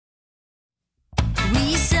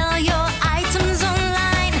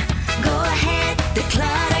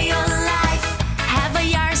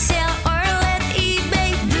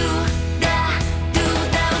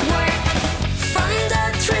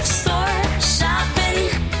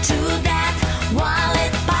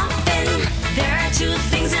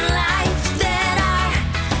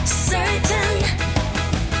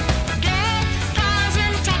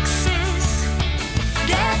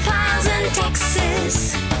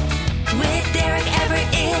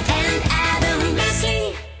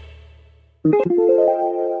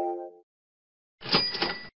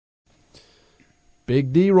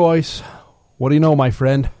Big D Royce, what do you know, my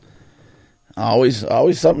friend? Always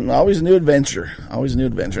something, always a new adventure. Always a new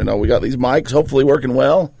adventure. No, we got these mics hopefully working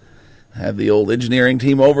well. Had the old engineering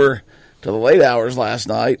team over to the late hours last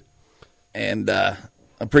night, and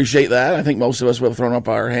appreciate that. I think most of us would have thrown up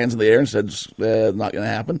our hands in the air and said it's not going to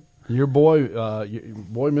happen. Your boy,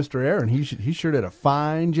 Mr. Aaron, he sure did a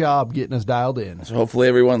fine job getting us dialed in. So hopefully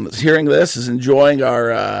everyone that's hearing this is enjoying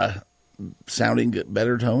our sounding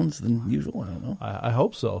better tones than usual. I don't know. I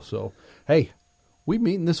hope so. So, hey, we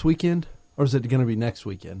meeting this weekend, or is it going to be next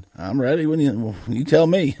weekend? I'm ready when you tell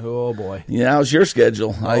me. Oh, boy. Yeah, how's your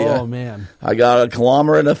schedule? Man. I got a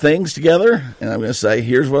conglomerate of things together, and I'm going to say,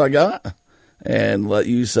 here's what I got, and let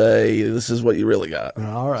you say, this is what you really got.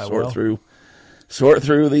 All right, Sort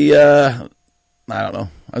through the, I don't know.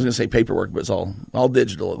 I was going to say paperwork, but it's all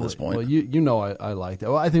digital at this point. Well, you know I like that.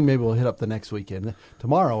 Well, I think maybe we'll hit up the next weekend.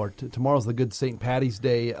 Tomorrow's the good St. Patty's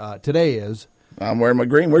Day. Today is. I'm wearing my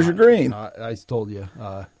green. Where's your green? I told you.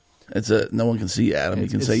 No one can see Adam. You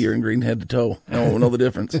can say you're in green head to toe. No one will know the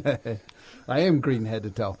difference. I am green head to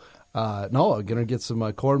toe. No, I'm gonna get some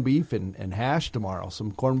corned beef and hash tomorrow.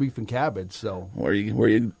 Some corned beef and cabbage. So where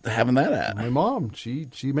you having that at? My mom. She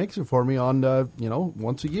makes it for me on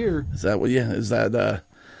once a year. Is that what you? Is that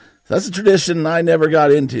that's a tradition I never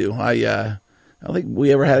got into. I don't think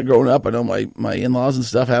we ever had it growing up. I know my in-laws and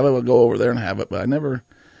stuff have it. We'll go over there and have it, but I never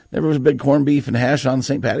was a big corned beef and hash on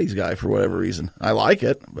St. Patty's guy for whatever reason. I like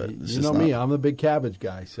it, but it's you know me, I'm the big cabbage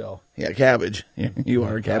guy. So yeah, cabbage. You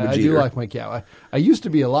are a cabbage eater. I do like my cabbage. I used to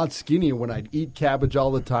be a lot skinnier when I'd eat cabbage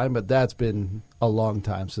all the time, but that's been a long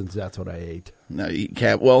time since that's what I ate. No, you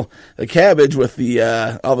eat well, the cabbage with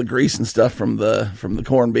the all the grease and stuff from the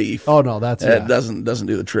corned beef. Oh no, that doesn't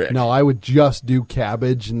do the trick. No, I would just do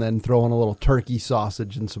cabbage and then throw in a little turkey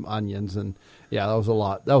sausage and some onions, and yeah, that was a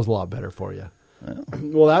lot better for you.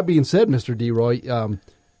 Well, that being said, Mr. D. Roy,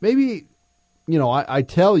 maybe, I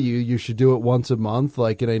tell you should do it once a month,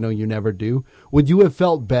 and I know you never do. Would you have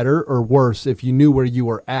felt better or worse if you knew where you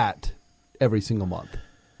were at every single month?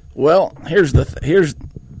 Well, here's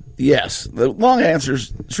yes.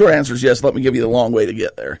 The short answer is yes. Let me give you the long way to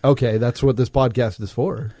get there. Okay, that's what this podcast is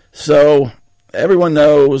for. So everyone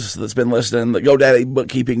knows that's been listening that GoDaddy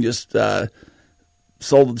Bookkeeping just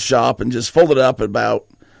sold the shop and just folded up about,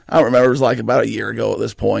 I don't remember, it was like about a year ago at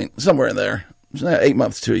this point, somewhere in there. It was 8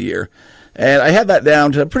 months to a year. And I had that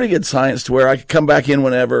down to a pretty good science to where I could come back in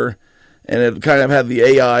whenever, and it kind of had the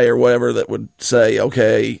AI or whatever that would say,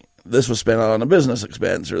 okay, this was spent on a business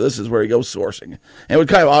expense, or this is where he goes sourcing. And it would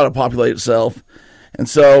kind of auto-populate itself. And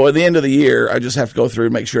so at the end of the year, I just have to go through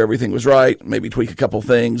and make sure everything was right, maybe tweak a couple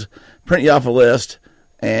things, print you off a list,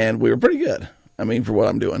 and we were pretty good, for what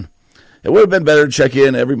I'm doing. It would have been better to check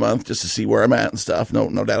in every month just to see where I'm at and stuff. No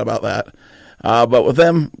doubt about that. But with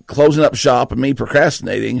them closing up shop and me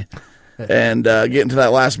procrastinating and getting to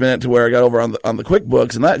that last minute to where I got over on the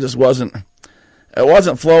QuickBooks, and that just wasn't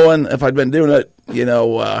flowing. If I'd been doing it,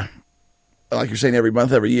 like you're saying, every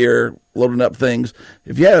month, every year, loading up things.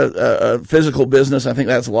 If you had a physical business, I think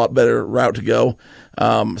that's a lot better route to go.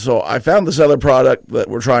 So I found this other product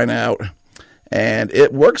that we're trying out. And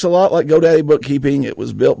it works a lot like GoDaddy Bookkeeping. It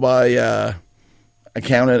was built by an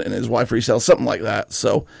accountant and his wife resells, something like that.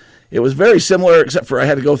 So it was very similar, except for I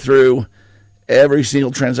had to go through every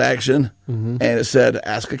single transaction, and it said,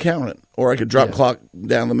 ask accountant. Or I could drop clock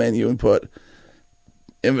down the menu and put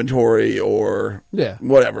inventory or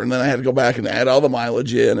whatever. And then I had to go back and add all the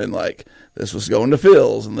mileage in, and this was going to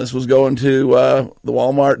Phil's, and this was going to the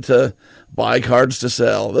Walmart to buy cards to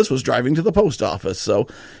sell. This was driving to the post office. So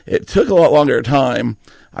it took a lot longer time.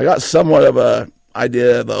 I got somewhat of a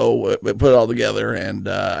idea, though, but put it all together, and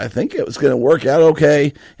I think it was going to work out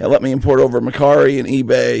okay. It let me import over Mercari and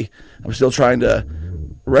eBay. I'm still trying to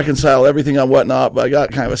reconcile everything on Whatnot, but I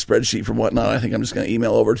got kind of a spreadsheet from Whatnot. I think I'm just going to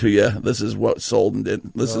email over to you. This is what sold and did.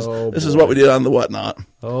 This is what we did on the Whatnot.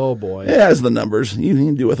 Oh boy, it has the numbers. You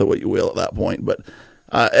can do with it what you will at that point. But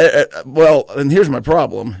and here's my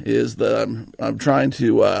problem: is that I'm trying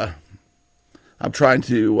to.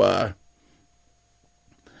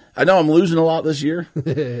 I know I'm losing a lot this year,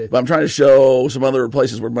 but I'm trying to show some other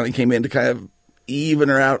places where money came in to kind of even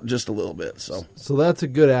her out just a little bit. So that's a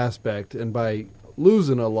good aspect. And by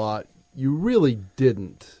losing a lot, you really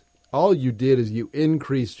didn't. All you did is you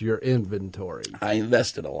increased your inventory. I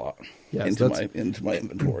invested a lot into my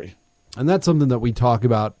inventory. And that's something that we talk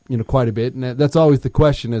about, quite a bit. And that's always the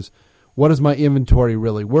question is, what is my inventory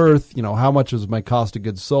really worth? How much is my cost of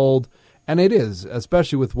goods sold? And it is,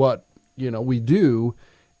 especially with what, we do.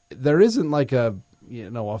 There isn't like a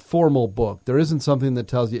a formal book. There isn't something that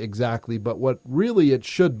tells you exactly, but what really it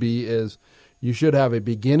should be is you should have a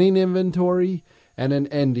beginning inventory and an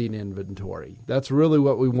ending inventory. That's really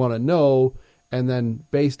what we want to know. And then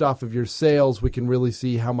based off of your sales, we can really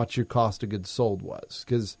see how much your cost of goods sold was.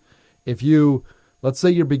 Because if let's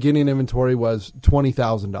say your beginning inventory was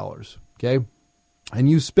 $20,000, okay? And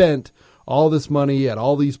you spent all this money at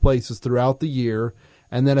all these places throughout the year.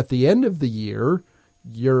 And then at the end of the year,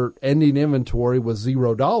 your ending inventory was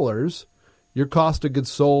 $0. Your cost of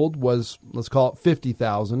goods sold was, let's call it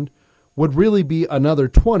 $50,000, would really be another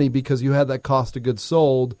 20 because you had that cost of goods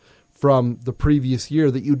sold from the previous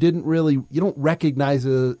year that you don't recognize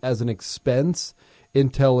it as an expense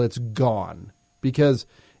until it's gone. Because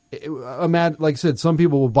like I said, some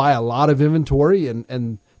people will buy a lot of inventory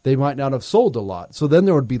and they might not have sold a lot. So then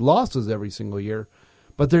there would be losses every single year.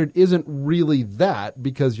 But there isn't really that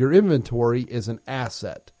because your inventory is an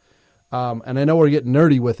asset. And I know we're getting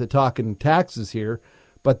nerdy with it, talking taxes here,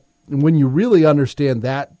 but when you really understand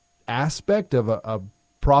that aspect of a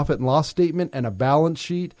profit and loss statement and a balance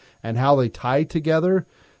sheet and how they tie together,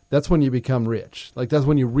 that's when you become rich. Like that's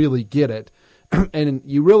when you really get it. And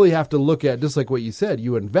you really have to look at, just like what you said,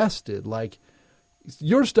 you invested. Like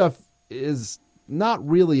your stuff is not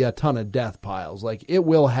really a ton of death piles. Like it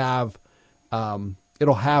will have,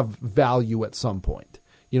 it'll have value at some point.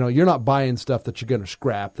 You're not buying stuff that you're going to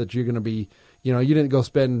scrap, that you're going to be, you didn't go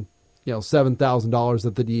spend, $7,000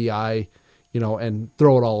 at the DEI, and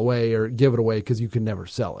throw it all away or give it away because you can never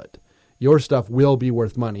sell it. Your stuff will be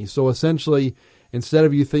worth money. So essentially, instead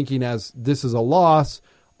of you thinking as this is a loss,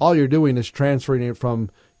 all you're doing is transferring it from,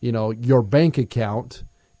 your bank account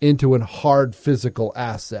into a hard physical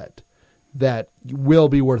asset that will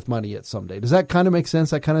be worth money at someday. Does that kind of make sense?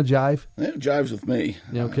 That kind of jive? It jives with me.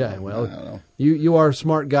 Okay. Well, I don't know. You are a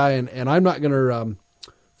smart guy, and I'm not going to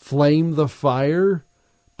flame the fire,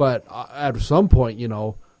 but at some point,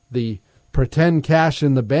 the pretend cash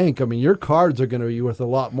in the bank, I mean, your cards are going to be worth a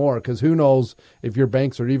lot more because who knows if your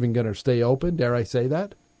banks are even going to stay open. Dare I say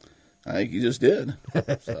that? I think you just did.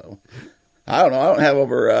 So I don't know. I don't have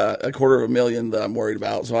over $250,000 that I'm worried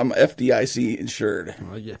about, so I'm FDIC insured.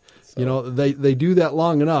 Well, yeah. So. They do that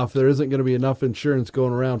long enough. There isn't going to be enough insurance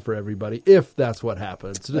going around for everybody if that's what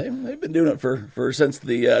happens. They've been doing it for since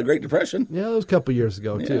the Great Depression. Yeah, that was a couple years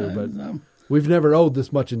ago too. But we've never owed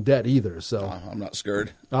this much in debt either. So I'm not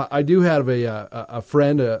scared. I do have a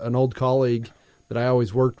friend, an old colleague that I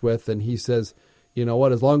always worked with, and he says, you know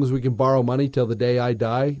what? As long as we can borrow money till the day I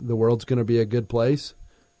die, the world's going to be a good place.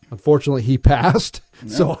 Unfortunately, he passed,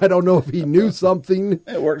 so I don't know if he knew something.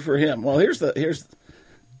 It worked for him. Well, here's the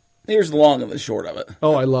long and the short of it.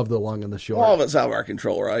 Oh, I love the long and the short. All of it's out of our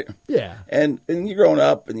control, right? Yeah. And you're growing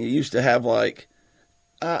up, and you used to have like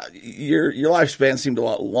your lifespan seemed a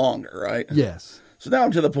lot longer, right? Yes. So now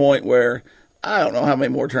I'm to the point where I don't know how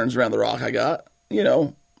many more turns around the rock I got.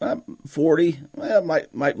 I'm 40.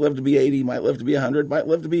 Might live to be 80. Might live to be 100. Might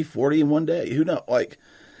live to be 40 in one day. Who knows?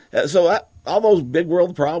 All those big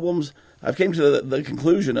world problems, I've came to the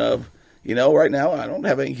conclusion of, right now I don't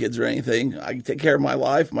have any kids or anything. I can take care of my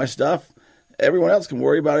life, my stuff. Everyone else can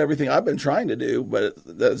worry about everything I've been trying to do. But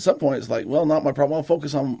at some point it's like, well, not my problem. I'll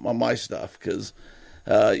focus on my stuff because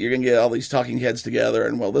you're going to get all these talking heads together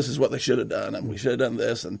and, well, this is what they should have done. And we should have done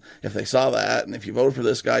this. And if they saw that, and if you vote for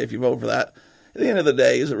this guy, if you vote for that. At the end of the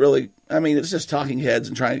day, is it really, it's just talking heads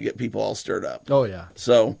and trying to get people all stirred up. Oh, yeah.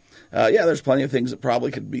 So, there's plenty of things that probably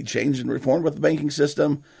could be changed and reformed with the banking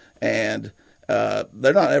system. And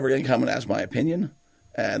they're not ever going to come and ask my opinion.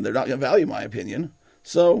 And they're not going to value my opinion.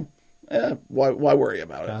 So, why worry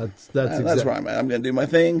about it? That's where I'm at. I'm going to do my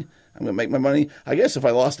thing. I'm going to make my money. I guess if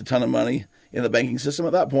I lost a ton of money in the banking system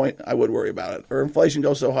at that point, I would worry about it. Or inflation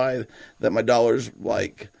goes so high that my dollar's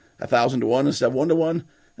like 1,000 to 1 instead of 1 to 1.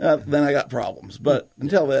 Then I got problems. But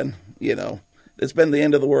until then, it's been the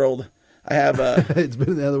end of the world. I have it's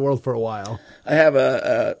been the end of the world for a while. I have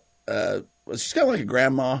she's kind of like a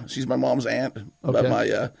grandma. She's my mom's aunt. Okay.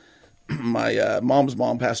 But my mom's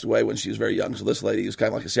mom passed away when she was very young. So this lady is kind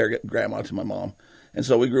of like a surrogate grandma to my mom. And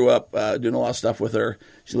so we grew up doing a lot of stuff with her.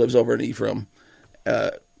 She lives over in Ephraim,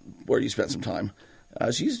 where you spent some time.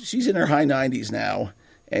 She's in her high 90s now,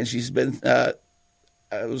 and she's been.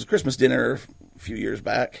 It was a Christmas dinner a few years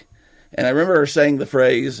back, and I remember her saying the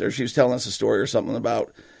phrase, or she was telling us a story or something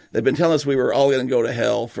about, they've been telling us we were all going to go to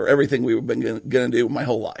hell for everything we've been going to do my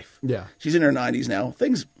whole life. Yeah. She's in her 90s now.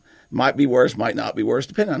 Things might be worse, might not be worse,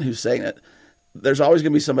 depending on who's saying it. There's always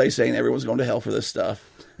going to be somebody saying everyone's going to hell for this stuff,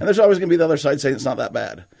 and there's always going to be the other side saying it's not that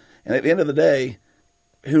bad. And at the end of the day,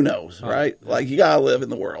 who knows, right? Like, you got to live in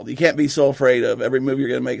the world. You can't be so afraid of every move you're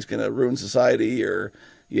going to make is going to ruin society or,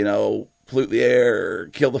 pollute the air or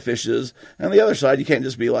kill the fishes. And on the other side, you can't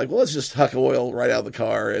just be like, well, let's just huck oil right out of the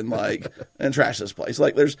car and like and trash this place.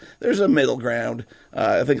 Like there's a middle ground.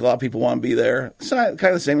 I think a lot of people want to be there. It's kind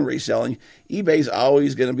of the same in reselling. eBay's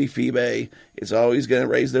always going to be fee-bay. It's always going to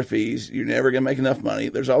raise their fees. You're never going to make enough money.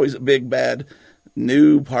 There's always a big bad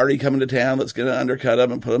new party coming to town that's going to undercut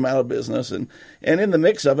them and put them out of business. And in the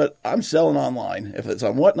mix of it, I'm selling online. If it's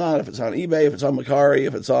on Whatnot, if it's on eBay, if it's on Mercari,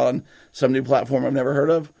 if it's on some new platform I've never heard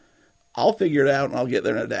of, I'll figure it out and I'll get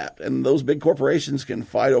there and adapt. And those big corporations can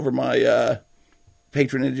fight over my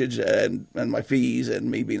patronage and my fees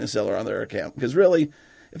and me being a seller on their account. Because really,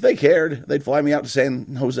 if they cared, they'd fly me out to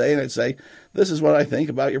San Jose and I'd say, this is what I think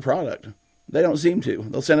about your product. They don't seem to.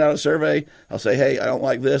 They'll send out a survey. I'll say, hey, I don't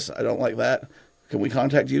like this. I don't like that. Can we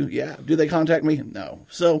contact you? Yeah. Do they contact me? No.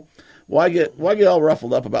 So why get all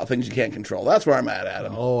ruffled up about things you can't control? That's where I'm at,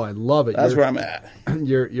 Adam. Oh, I love it. That's where I'm at.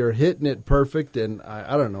 You're hitting it perfect, and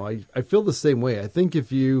I don't know. I feel the same way. I think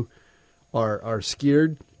if you are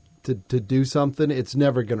scared to do something, it's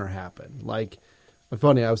never going to happen. Like,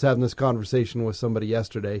 funny, I was having this conversation with somebody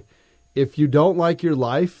yesterday. If you don't like your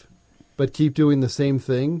life but keep doing the same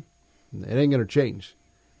thing, it ain't going to change.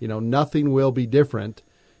 Nothing will be different.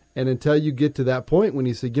 And until you get to that point when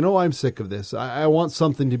you say, I'm sick of this, I want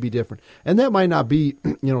something to be different. And that might not be,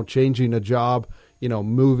 changing a job,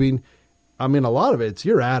 moving. I mean, a lot of it's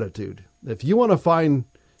your attitude. If you want to find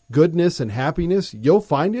goodness and happiness, you'll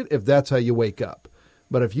find it if that's how you wake up.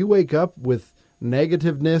 But if you wake up with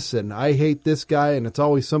negativeness and I hate this guy and it's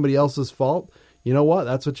always somebody else's fault, you know what?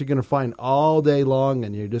 That's what you're going to find all day long,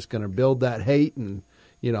 and you're just going to build that hate. And,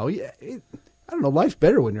 I don't know, life's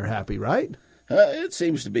better when you're happy, right? It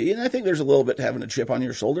seems to be, and I think there's a little bit having a chip on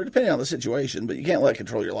your shoulder, depending on the situation, but you can't let it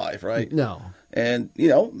control your life, right? No. And,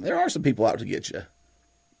 there are some people out to get you,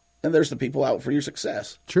 and there's some people out for your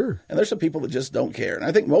success. Sure. And there's some people that just don't care, and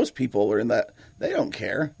I think most people are in that, they don't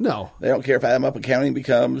care. No. They don't care if Adam Up Accounting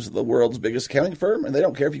becomes the world's biggest accounting firm, and they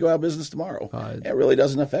don't care if you go out of business tomorrow. It really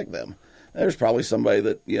doesn't affect them. There's probably somebody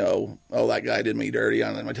that, that guy did me dirty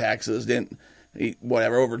on my taxes, he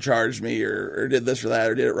overcharged me or did this or that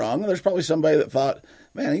or did it wrong. And there's probably somebody that thought,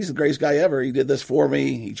 man, he's the greatest guy ever. He did this for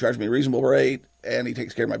me. He charged me a reasonable rate, and he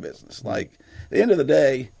takes care of my business. Like, at the end of the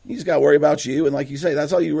day, you just got to worry about you. And like you say,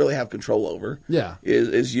 that's all you really have control over. Yeah.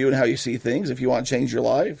 Is you and how you see things. If you want to change your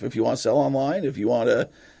life, if you want to sell online, if you want to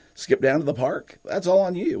skip down to the park, that's all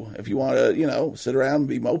on you. If you want to, sit around and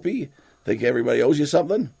be mopey, think everybody owes you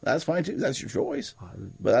something, that's fine too. That's your choice.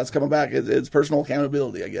 But that's coming back. It's personal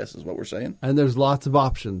accountability, I guess, is what we're saying. And there's lots of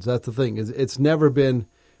options. That's the thing. It's never been,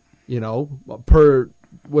 per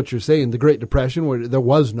what you're saying, the Great Depression, where there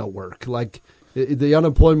was no work. Like, the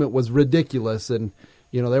unemployment was ridiculous, and,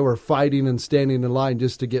 they were fighting and standing in line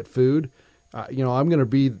just to get food. I'm going to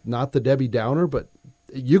be not the Debbie Downer, but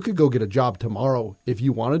you could go get a job tomorrow if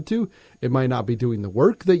you wanted to. It might not be doing the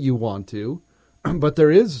work that you want to, but there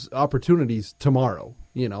is opportunities tomorrow,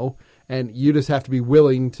 and you just have to be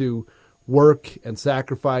willing to work and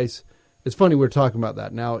sacrifice. It's funny we're talking about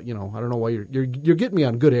that now. I don't know why you're getting me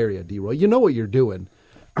on good area, D-Roy. You know what you're doing.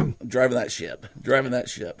 Driving that ship.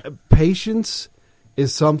 Patience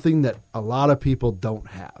is something that a lot of people don't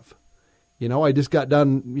have. I just got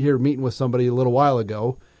done here meeting with somebody a little while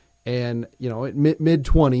ago, and at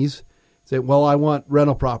mid-20s, say, well, I want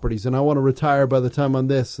rental properties and I want to retire by the time I'm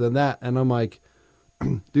this and that, and I'm like,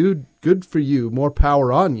 dude, good for you, more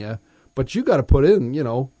power on you, but you got to put in,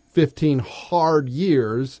 15 hard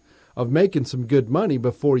years of making some good money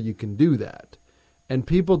before you can do that. And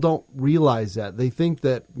people don't realize that. They think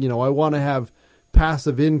that, I want to have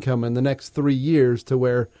passive income in the next 3 years to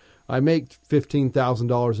where I make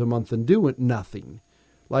 $15,000 a month and do nothing.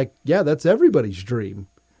 Like, yeah, that's everybody's dream,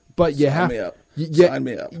 but Sign me up.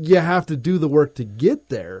 You have to do the work to get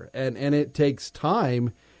there, and it takes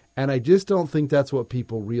time. And I just don't think that's what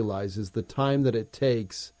people realize, is the time that it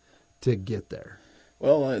takes to get there.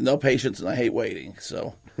 Well, no patience, and I hate waiting.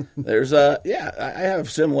 So there's I have a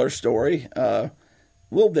similar story, a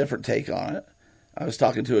little different take on it. I was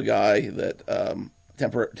talking to a guy that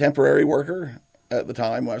temporary worker at the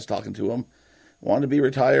time when I was talking to him, wanted to be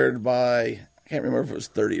retired by, I can't remember if it was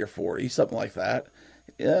 30 or 40, something like that,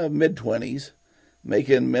 mid-20s,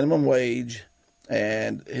 making minimum wage.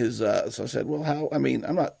 And so I said, well, how? I mean,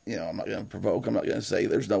 I'm not going to provoke. I'm not going to say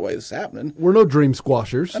there's no way this is happening. We're no dream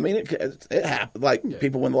squashers. I mean, it happened. Like,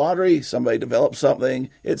 people win the lottery, somebody develops something.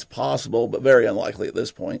 It's possible, but very unlikely at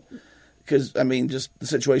this point. Because, just the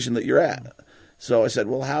situation that you're at. So I said,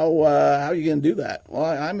 well, how are you going to do that? Well,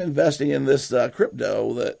 I'm investing in this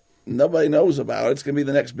crypto that nobody knows about. It's going to be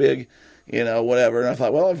the next big whatever. And I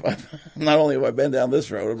thought, well, not only have I been down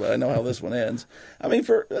this road, but I know how this one ends. I mean,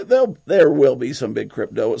 there will be some big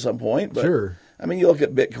crypto at some point, but sure. I mean, you look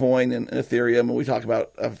at Bitcoin and Ethereum, and we talk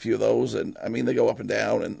about a few of those, and I mean, they go up and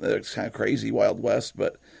down, and it's kind of crazy, Wild West.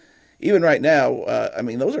 But even right now, I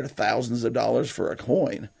mean, those are thousands of dollars for a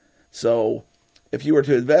coin. So if you were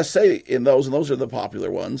to invest, say, in those, and those are the popular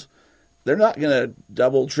ones, they're not going to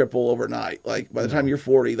double, triple overnight. Like by the time you're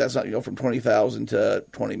 40, that's not going to go from 20,000 to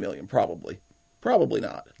 20 million, probably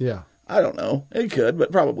not. Yeah. I don't know. It could,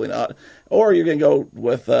 but probably not. Or you're going to go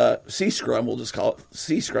with C-Scrum. We'll just call it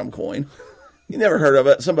C-Scrum coin. You never heard of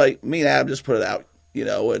it. Me and Ab just put it out,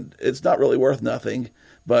 and it's not really worth nothing.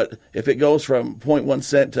 But if it goes from 0.1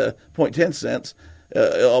 cent to 0.10 cents,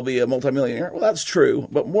 it'll be a multimillionaire. Well, that's true,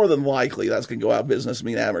 but more than likely that's going to go out of business.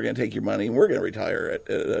 Me and Ab are going to take your money, and we're going to retire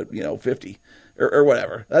at 50 or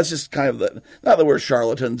whatever. That's just kind of not that we're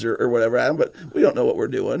charlatans or whatever, Adam, but we don't know what we're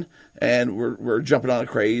doing, and we're jumping on a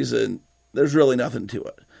craze, and there's really nothing to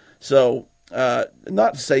it. So.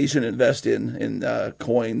 Not to say you shouldn't invest in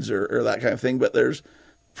coins or that kind of thing, but there's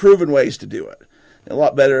proven ways to do it. A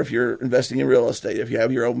lot better if you're investing in real estate, if you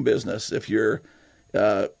have your own business, if you're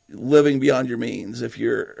living beyond your means,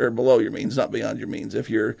 or below your means, not beyond your means. If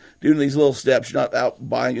you're doing these little steps, you're not out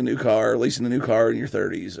buying a new car or leasing a new car in your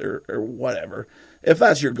 30s or whatever, if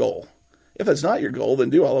that's your goal. If it's not your goal, then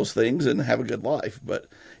do all those things and have a good life. But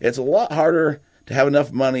it's a lot harder to have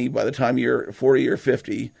enough money by the time you're 40 or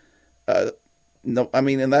 50. No, I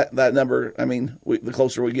mean, and that number, I mean, the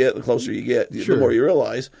closer we get, the closer you get, sure. The more you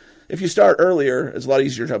realize. If you start earlier, it's a lot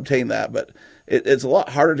easier to obtain that, but it's a lot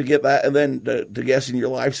harder to get that and then to guess in your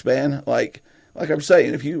lifespan. Like I'm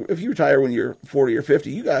saying, if you retire when you're 40 or 50,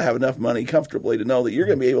 you got to have enough money comfortably to know that you're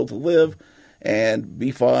going to be able to live and be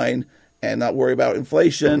fine and not worry about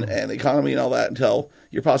inflation and the economy and all that until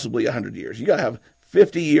you're possibly 100 years. You got to have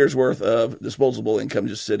 50 years worth of disposable income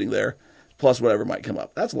just sitting there, plus whatever might come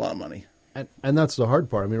up. That's a lot of money. And that's the hard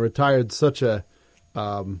part. I mean, retired's such a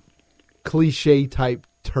cliche type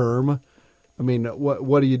term. I mean,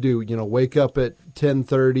 what do you do? Wake up at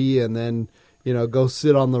 10:30 and then go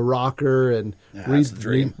sit on the rocker and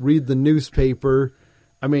read the newspaper.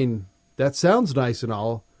 I mean, that sounds nice and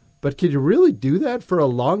all, but could you really do that for a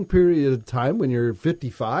long period of time when you're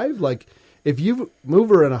 55? Like, if you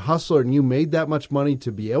mover and a hustler and you made that much money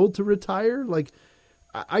to be able to retire, like,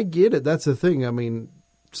 I get it. That's the thing. I mean,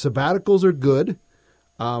 sabbaticals are good.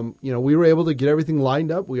 We were able to get everything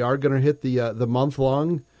lined up. We are going to hit the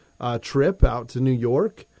month-long trip out to New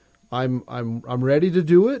York. I'm ready to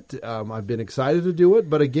do it. I've been excited to do it,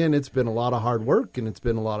 but again, it's been a lot of hard work and it's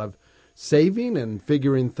been a lot of saving and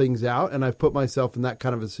figuring things out. And I've put myself in that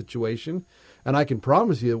kind of a situation. And I can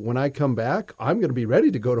promise you, when I come back, I'm going to be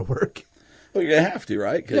ready to go to work. Well, you're going to have to,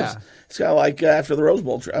 right? Because it's kind of like after the Rose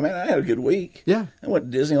Bowl trip. I mean, I had a good week. Yeah. I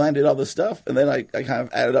went to Disneyland, did all this stuff, and then I kind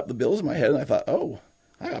of added up the bills in my head, and I thought, oh,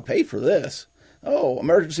 I got to pay for this. Oh,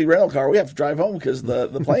 emergency rental car, we have to drive home because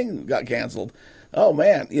the plane got canceled. Oh,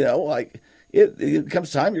 man, it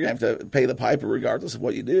comes time you're going to have to pay the piper regardless of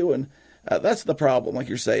what you do, and that's the problem, like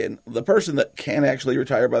you're saying. The person that can actually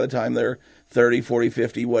retire by the time they're 30, 40,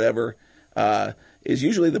 50, whatever, is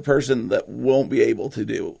usually the person that won't be able to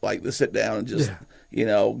do, like the sit down and just,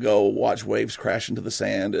 go watch waves crash into the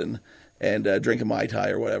sand and drink a Mai Tai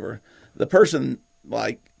or whatever. The person,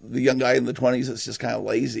 like the young guy in the 20s that's just kind of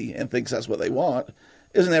lazy and thinks that's what they want,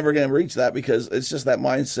 isn't ever going to reach that because it's just that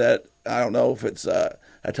mindset. I don't know if it's a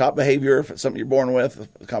top behavior, if it's something you're born with,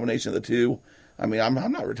 a combination of the two. I mean, I'm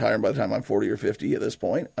not retiring by the time I'm 40 or 50 at this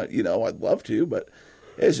point. I'd love to, but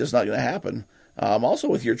it's just not going to happen. Also,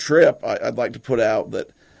 with your trip, I'd like to put out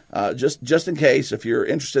that just in case, if you're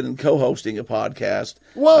interested in co-hosting a podcast,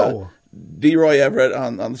 D-Roy Everett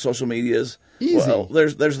on the social medias. Easy. Well,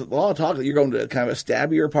 there's a lot of talk that you're going to kind of a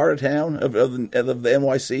stabbier part of town of the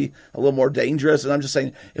NYC, a little more dangerous. And I'm just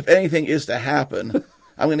saying, if anything is to happen,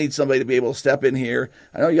 I'm going to need somebody to be able to step in here.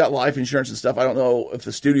 I know you got life insurance and stuff. I don't know if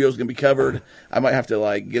the studio is going to be covered. I might have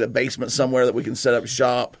to get a basement somewhere that we can set up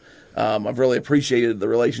shop. I've really appreciated the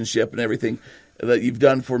relationship and everything that you've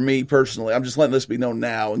done for me personally. I'm just letting this be known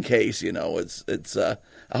now in case, it's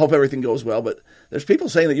I hope everything goes well, but there's people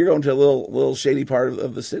saying that you're going to a little shady part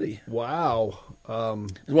of the city. Wow.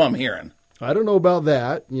 Is what I'm hearing. I don't know about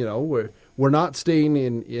that. We're not staying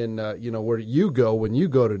in where you go when you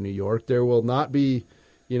go to New York. There will not be,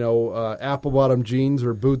 apple bottom jeans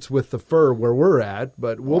or boots with the fur where we're at,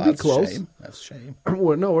 but we'll be close. That's a shame.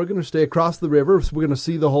 We're going to stay across the river. So we're going to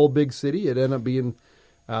see the whole big city. It ended up being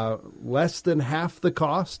less than half the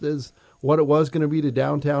cost as what it was going to be to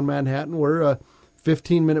downtown Manhattan. We're a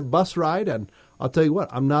 15-minute bus ride, and I'll tell you what,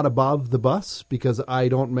 I'm not above the bus because I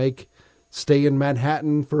don't make stay in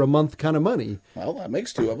Manhattan for a month kind of money. Well, that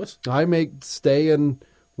makes two of us. I make stay in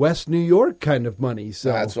West New York kind of money.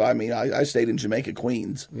 So that's what I mean. I stayed in Jamaica,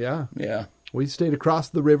 Queens. Yeah. Yeah. We stayed across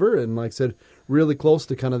the river and, like I said, really close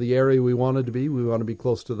to kind of the area we wanted to be. We want to be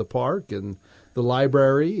close to the park and the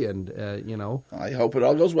library and, you know. I hope it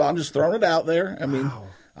all goes well. I'm just throwing it out there. I mean, wow.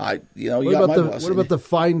 You got my blessing. What about the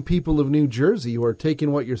fine people of New Jersey who are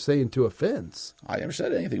taking what you're saying to offense? I never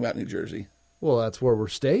said anything about New Jersey. Well, that's where we're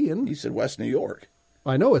staying. You said West New York.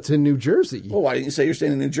 I know, it's in New Jersey. Well, why didn't you say you're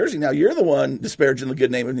staying in New Jersey? Now you're the one disparaging the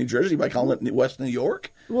good name of New Jersey by calling it West New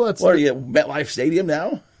York. Well, that's are you MetLife Stadium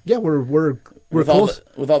now? Yeah, we're with close.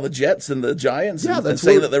 All the Jets and the Giants. Yeah, and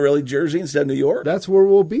saying that they're really Jersey instead of New York. That's where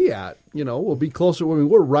we'll be at. You know, we'll be closer. I mean,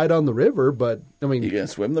 we're right on the river, but I mean, you gonna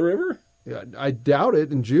swim the river? Yeah, I doubt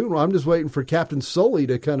it in June. Well, I'm just waiting for Captain Sully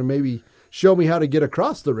to kind of maybe show me how to get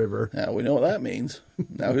across the river. Yeah, we know what that means.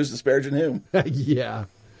 Now who's disparaging whom? Yeah.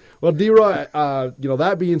 Well, D-Roy,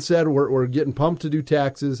 that being said, we're getting pumped to do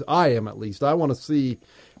taxes. I am, at least. I want to see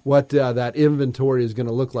what that inventory is going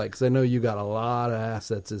to look like because I know you got a lot of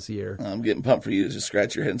assets this year. I'm getting pumped for you to just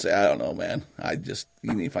scratch your head and say, I don't know, man.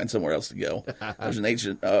 You need to find somewhere else to go. There's an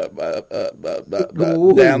agent down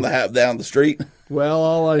the street. Well,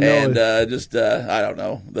 all I know and I don't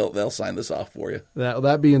know. They'll sign this off for you.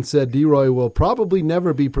 That being said, D-Roy will probably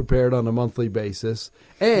never be prepared on a monthly basis,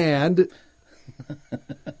 and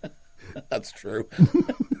that's true.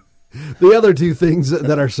 The other two things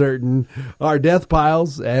that are certain are death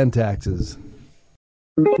piles and taxes.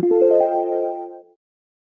 We're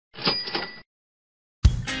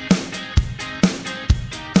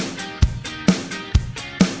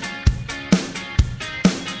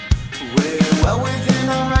well within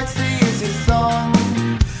our rights to use this song.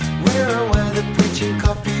 We're aware that preaching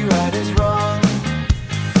copyright is wrong.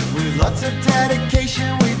 With lots of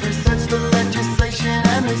dedication, we've researched the legislation,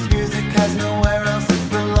 and this music has nowhere else it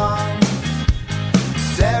belongs.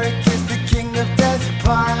 Derek is the king of death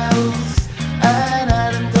piles, and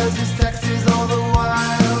Adam does his taxes all the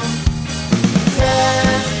while.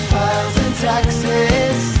 Death piles and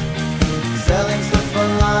taxes, selling stuff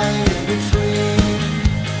online in between.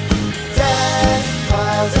 Death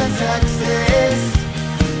piles and taxes,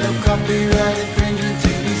 no copyright.